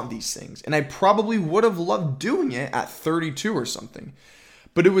want these things, and I probably would have loved doing it at 32 or something.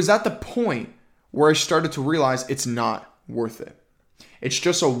 But it was at the point where I started to realize it's not worth it. It's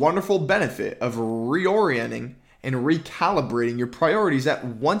just a wonderful benefit of reorienting and recalibrating your priorities that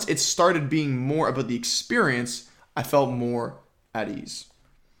once it started being more about the experience, I felt more at ease.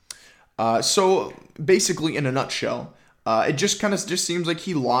 So basically, in a nutshell, it just seems like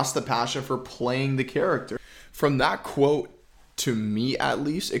he lost the passion for playing the character. From that quote, to me at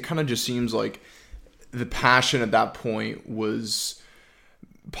least, it kind of just seems like the passion at that point was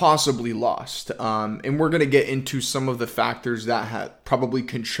possibly lost. And we're going to get into some of the factors that had probably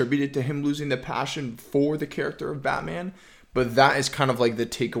contributed to him losing the passion for the character of Batman. But that is kind of like the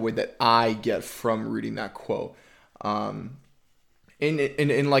takeaway that I get from reading that quote. And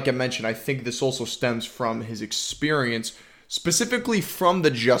like I mentioned, I think this also stems from his experience, specifically from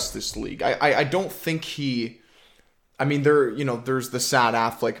the Justice League. I don't think there's the sad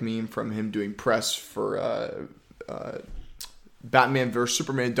Affleck meme from him doing press for Batman vs.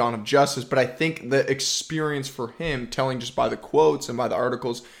 Superman Dawn of Justice, but I think the experience for him, telling just by the quotes and by the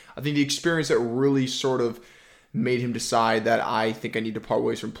articles, I think the experience that really sort of made him decide that I think I need to part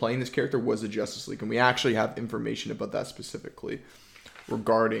ways from playing this character was the Justice League. And we actually have information about that specifically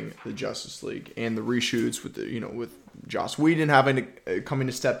regarding the Justice League and the reshoots with with Joss Whedon coming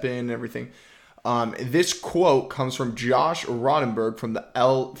to step in and everything. This quote comes from Josh Rodenberg from the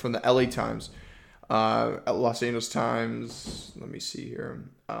LA Times. Los Angeles Times, let me see here.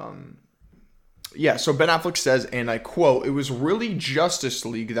 So Ben Affleck says, and I quote, it was really Justice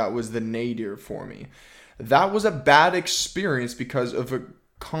League that was the nadir for me. That was a bad experience because of a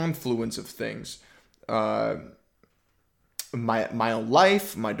confluence of things. My own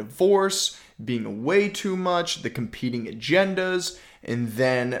life, my divorce, being away too much, the competing agendas, and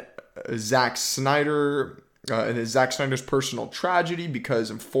then Zack Snyder's personal tragedy, because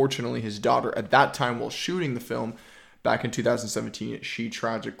unfortunately his daughter at that time, while shooting the film back in 2017, she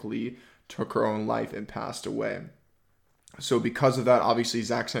tragically took her own life and passed away. So because of that, obviously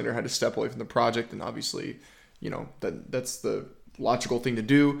Zack Snyder had to step away from the project, and obviously, that's the logical thing to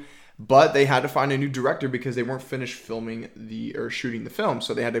do. But they had to find a new director because they weren't finished shooting the film.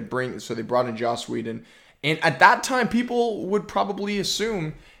 So they brought in Joss Whedon. And at that time, people would probably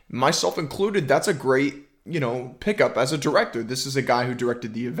assume, myself included, that's a great pickup as a director. This is a guy who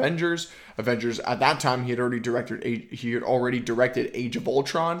directed the Avengers. At that time, he had already directed Age of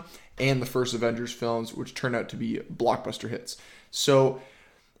Ultron and the first Avengers films, which turned out to be blockbuster hits. So,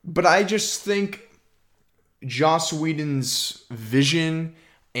 but I just think Joss Whedon's vision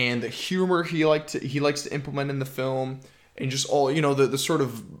and the humor he likes to implement in the film, and just all the sort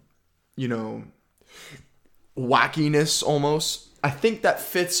of wackiness almost, I think that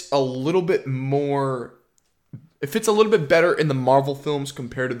fits a little bit more. It fits a little bit better in the Marvel films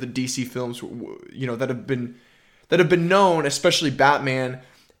compared to the DC films, that have been known, especially Batman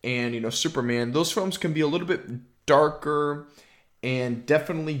and Superman. Those films can be a little bit darker and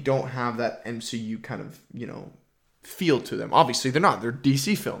definitely don't have that MCU kind of feel to them. Obviously, they're not. They're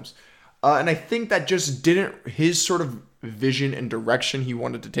DC films, and I think that just didn't, his sort of vision and direction he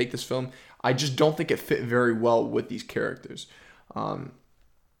wanted to take this film, I just don't think it fit very well with these characters. And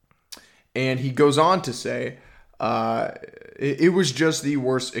he goes on to say, it was just the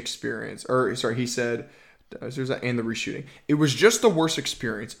worst experience. He said, and the reshooting. It was just the worst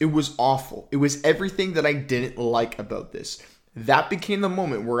experience. It was awful. It was everything that I didn't like about this. That became the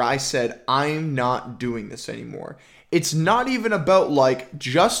moment where I said, I'm not doing this anymore. It's not even about like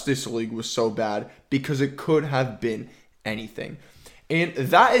Justice League was so bad, because it could have been anything. And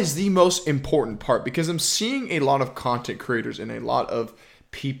that is the most important part, because I'm seeing a lot of content creators and a lot of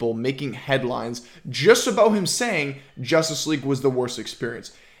people making headlines just about him saying Justice League was the worst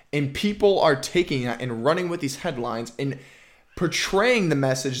experience. And people are taking that and running with these headlines and portraying the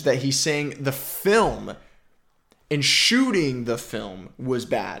message that he's saying the film and shooting the film was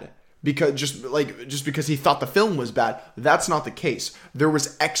bad because just because he thought the film was bad. That's not the case. There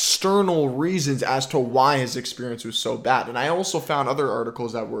was external reasons as to why his experience was so bad. And I also found other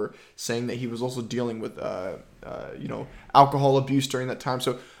articles that were saying that he was also dealing with alcohol abuse during that time.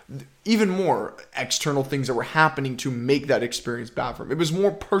 So even more external things that were happening to make that experience bad for him. It was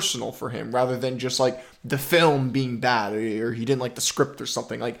more personal for him rather than just like the film being bad or he didn't like the script or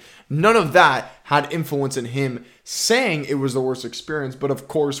something. Like none of that had influence in him saying it was the worst experience. But of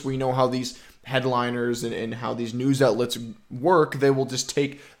course we know how these headliners and how these news outlets work. They will just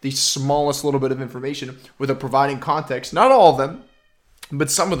take the smallest little bit of information without providing context. Not all of them, but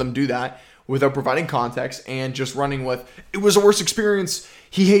some of them do that without providing context and just running with, it was a worse experience.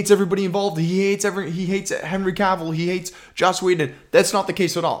 He hates everybody involved. He hates Henry Cavill. He hates Joss Whedon. That's not the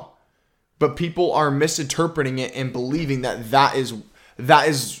case at all. But people are misinterpreting it and believing that is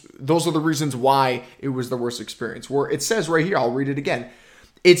those are the reasons why it was the worst experience. Where it says right here, I'll read it again.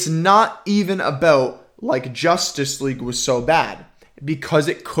 It's not even about like Justice League was so bad because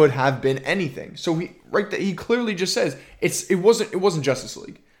it could have been anything. So he clearly just says it wasn't Justice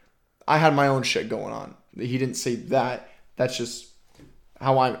League. I had my own shit going on. He didn't say that. That's just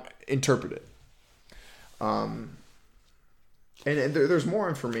how I interpret it. And there's more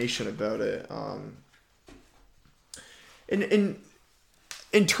information about it. In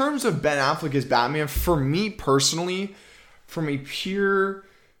terms of Ben Affleck as Batman, for me personally, from a pure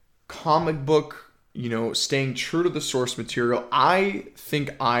comic book, staying true to the source material, I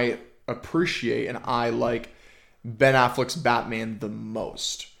think I appreciate and I like Ben Affleck's Batman the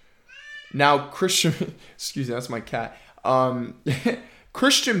most. Now, Christian, excuse me, that's my cat.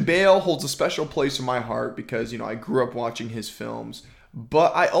 Christian Bale holds a special place in my heart because, I grew up watching his films.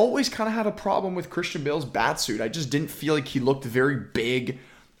 But I always kind of had a problem with Christian Bale's Batsuit. I just didn't feel like he looked very big.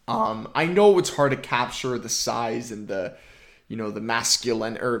 I know it's hard to capture the size and the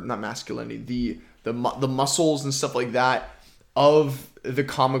masculine, or not masculinity, the muscles and stuff like that of the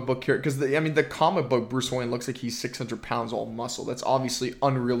comic book character, because the comic book Bruce Wayne looks like he's 600 pounds all muscle. That's obviously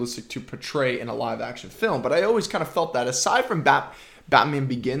unrealistic to portray in a live action film, but I always kind of felt that aside from Batman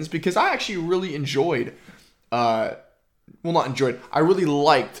Begins, because I actually really enjoyed I really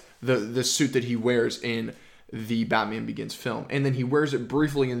liked the suit that he wears in the Batman Begins film, and then he wears it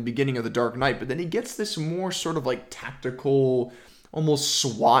briefly in the beginning of The Dark Knight, but then he gets this more sort of like tactical, almost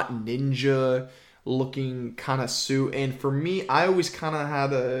SWAT ninja looking kind of suit. And for me, I always kind of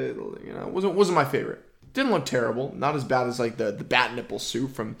had it wasn't my favorite. Didn't look terrible, not as bad as like the bat nipple suit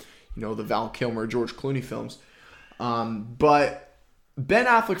from the Val Kilmer, George Clooney films. But Ben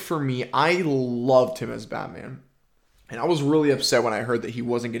Affleck, for me, I loved him as Batman. And I was really upset when I heard that he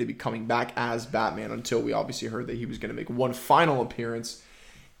wasn't going to be coming back as Batman until we obviously heard that he was going to make one final appearance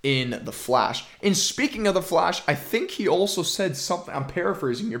in The Flash. And speaking of The Flash, I think he also said something, I'm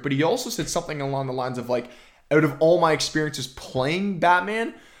paraphrasing here, but he also said something along the lines of like, out of all my experiences playing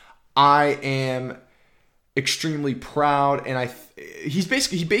Batman, I am extremely proud. And he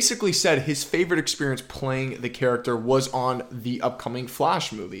basically said his favorite experience playing the character was on the upcoming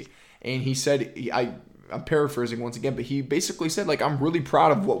Flash movie. And he said, I'm paraphrasing once again, but he basically said, like, I'm really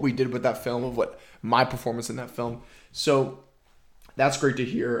proud of what we did with that film, of what my performance in that film. So that's great to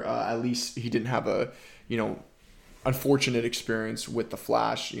hear. At least he didn't have a, unfortunate experience with The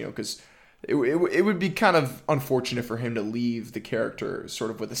Flash, because it would be kind of unfortunate for him to leave the character sort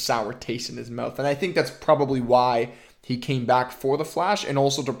of with a sour taste in his mouth. And I think that's probably why he came back for The Flash, and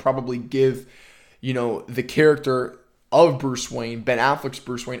also to probably give, the character of Bruce Wayne, Ben Affleck's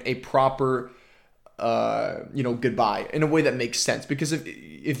Bruce Wayne, a proper goodbye in a way that makes sense. Because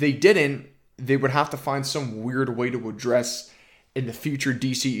if they didn't, they would have to find some weird way to address in the future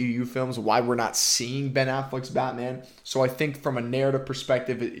DCEU films why we're not seeing Ben Affleck's Batman. So I think from a narrative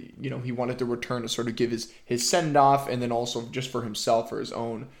perspective, he wanted to return to sort of give his send off, and then also just for himself, for his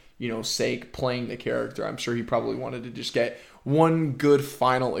own sake, playing the character. I'm sure he probably wanted to just get one good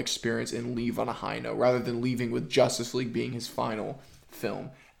final experience and leave on a high note, rather than leaving with Justice League being his final film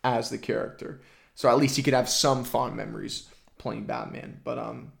as the character. So at least he could have some fond memories playing Batman.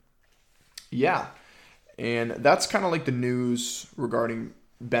 But yeah. And that's kind of like the news regarding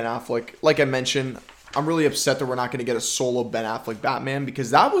Ben Affleck. Like I mentioned, I'm really upset that we're not going to get a solo Ben Affleck Batman, because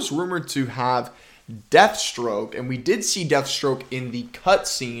that was rumored to have Deathstroke. And we did see Deathstroke in the cut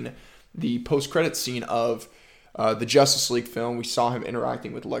scene, the post-credit scene of the Justice League film. We saw him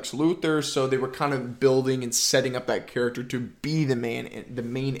interacting with Lex Luthor. So they were kind of building and setting up that character to be the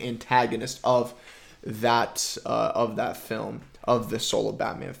main antagonist of that film. of the solo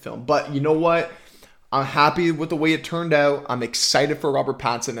Batman film. But you know what? I'm happy with the way it turned out. I'm excited for Robert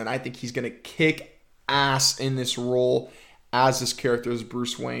Pattinson, and I think he's going to kick ass in this role as this character as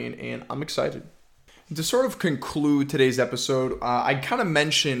Bruce Wayne, and I'm excited. To sort of conclude today's episode, I kind of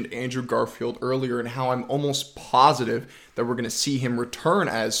mentioned Andrew Garfield earlier and how I'm almost positive that we're going to see him return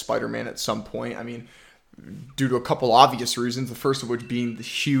as Spider-Man at some point. I mean, due to a couple obvious reasons, the first of which being the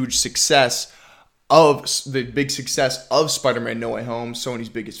huge success of Spider-Man No Way Home, Sony's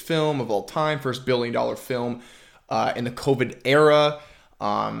biggest film of all time, first billion-dollar film in the COVID era.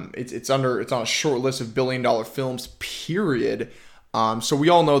 It's on a short list of billion-dollar films, period. So we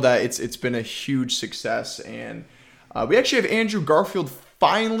all know that it's been a huge success, and we actually have Andrew Garfield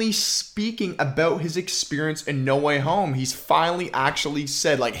finally speaking about his experience in No Way Home. He's finally actually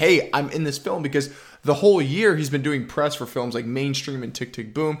said, like, hey, I'm in this film, because the whole year he's been doing press for films like Mainstream and Tick,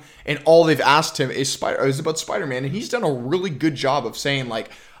 Tick, Boom, and all they've asked him is about Spider-Man, and he's done a really good job of saying, like,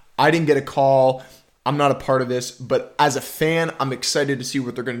 I didn't get a call, I'm not a part of this, but as a fan, I'm excited to see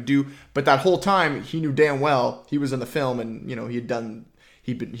what they're going to do. But that whole time, he knew damn well he was in the film, and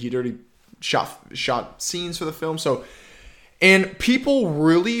he'd already shot scenes for the film. So, and people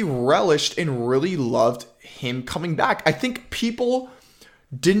really relished and really loved him coming back. I think people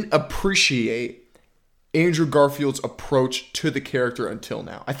didn't appreciate Andrew Garfield's approach to the character until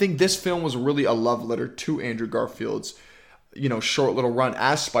now. I think this film was really a love letter to Andrew Garfield's short little run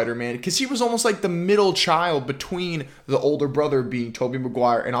as Spider-Man, because he was almost like the middle child between the older brother being Tobey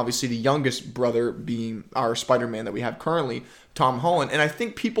Maguire and obviously the youngest brother being our Spider-Man that we have currently, Tom Holland. And I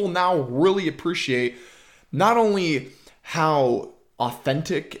think people now really appreciate not only how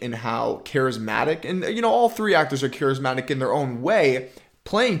authentic and how charismatic, and all three actors are charismatic in their own way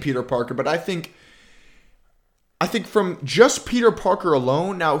playing Peter Parker, but I think from just Peter Parker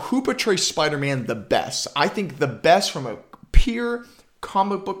alone, now who portrays Spider-Man the best? I think the best from a pure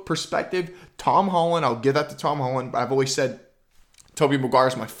comic book perspective, Tom Holland. I'll give that to Tom Holland. I've always said Tobey Maguire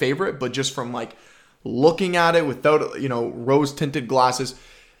is my favorite, but just from like looking at it without rose-tinted glasses,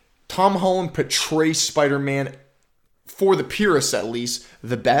 Tom Holland portrays Spider-Man, for the purists at least,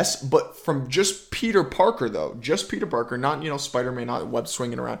 the best. But from just Peter Parker though, just Peter Parker, not Spider-Man, not web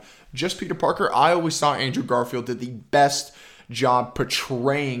swinging around, just Peter Parker, I always saw Andrew Garfield did the best job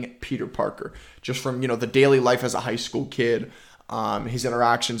portraying Peter Parker, just from the daily life as a high school kid, his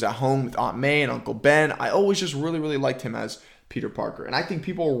interactions at home with Aunt May and Uncle Ben. I always just really, really liked him as Peter Parker, and I think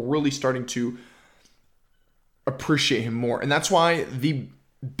people are really starting to appreciate him more, and that's why the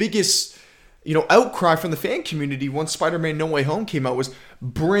biggest outcry from the fan community once Spider-Man No Way Home came out was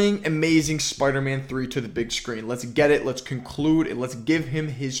bring Amazing Spider-Man 3 to the big screen. Let's get it, let's conclude, and let's give him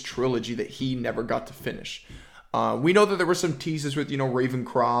his trilogy that he never got to finish. We know that there were some teases with,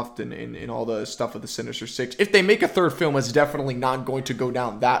 Ravencroft and all the stuff with the Sinister Six. If they make a third film, it's definitely not going to go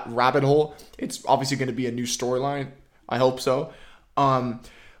down that rabbit hole. It's obviously going to be a new storyline. I hope so.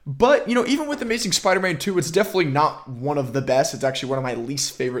 But, even with Amazing Spider-Man 2, it's definitely not one of the best. It's actually one of my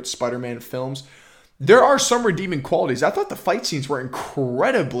least favorite Spider-Man films. There are some redeeming qualities. I thought the fight scenes were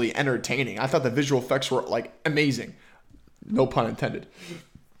incredibly entertaining. I thought the visual effects were, amazing. No pun intended.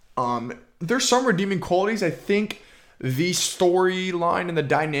 There's some redeeming qualities. I think the storyline and the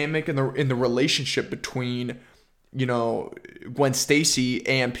dynamic and the relationship between, Gwen Stacy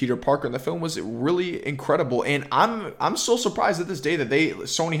and Peter Parker in the film was really incredible. And I'm so surprised at this day that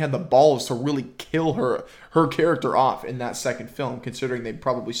Sony had the balls to really kill her character off in that second film, considering they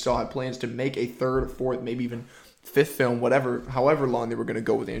probably still had plans to make a third, fourth, maybe even fifth film, however long they were going to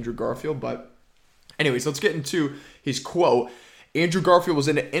go with Andrew Garfield. But anyways, let's get into his quote. Andrew Garfield was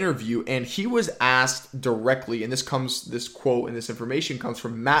in an interview, and he was asked directly, and this quote and this information comes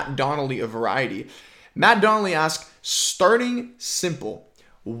from Matt Donnelly of Variety. Matt Donnelly asked, starting simple,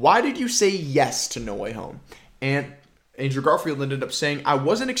 why did you say yes to No Way Home? And Andrew Garfield ended up saying, I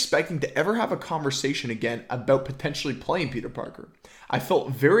wasn't expecting to ever have a conversation again about potentially playing Peter Parker. I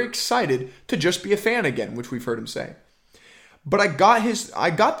felt very excited to just be a fan again, which we've heard him say. But I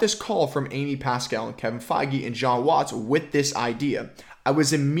got this call from Amy Pascal and Kevin Feige and John Watts with this idea. It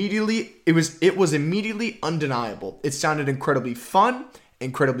was immediately undeniable. It sounded incredibly fun,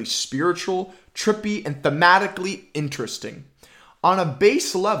 incredibly spiritual, trippy, and thematically interesting. On a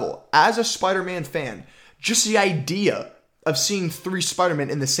base level, as a Spider-Man fan, just the idea of seeing three Spider-Men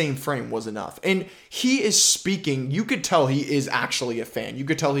in the same frame was enough. And he is speaking, you could tell he is actually a fan. You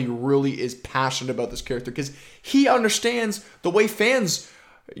could tell he really is passionate about this character because he understands the way fans,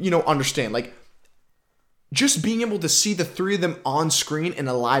 understand. Like, just being able to see the three of them on screen in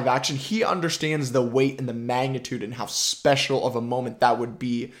a live action, he understands the weight and the magnitude and how special of a moment that would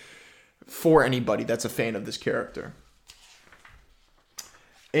be for anybody that's a fan of this character.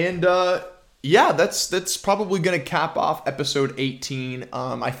 And yeah, that's probably gonna cap off episode 18.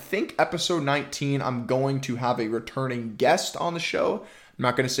 I think episode 19, I'm going to have a returning guest on the show. I'm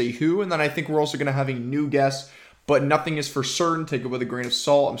not gonna say who, and then I think we're also gonna have a new guest, but nothing is for certain. Take it with a grain of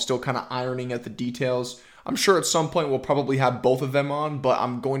salt. I'm still kind of ironing out the details. I'm sure at some point we'll probably have both of them on, but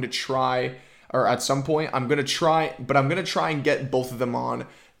I'm going to try, or at some point I'm gonna try and get both of them on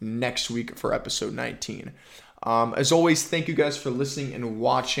next week for episode 19. As always, thank you guys for listening and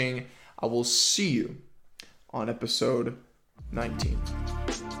watching. I will see you on episode 19.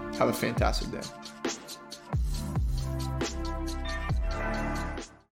 Have a fantastic day.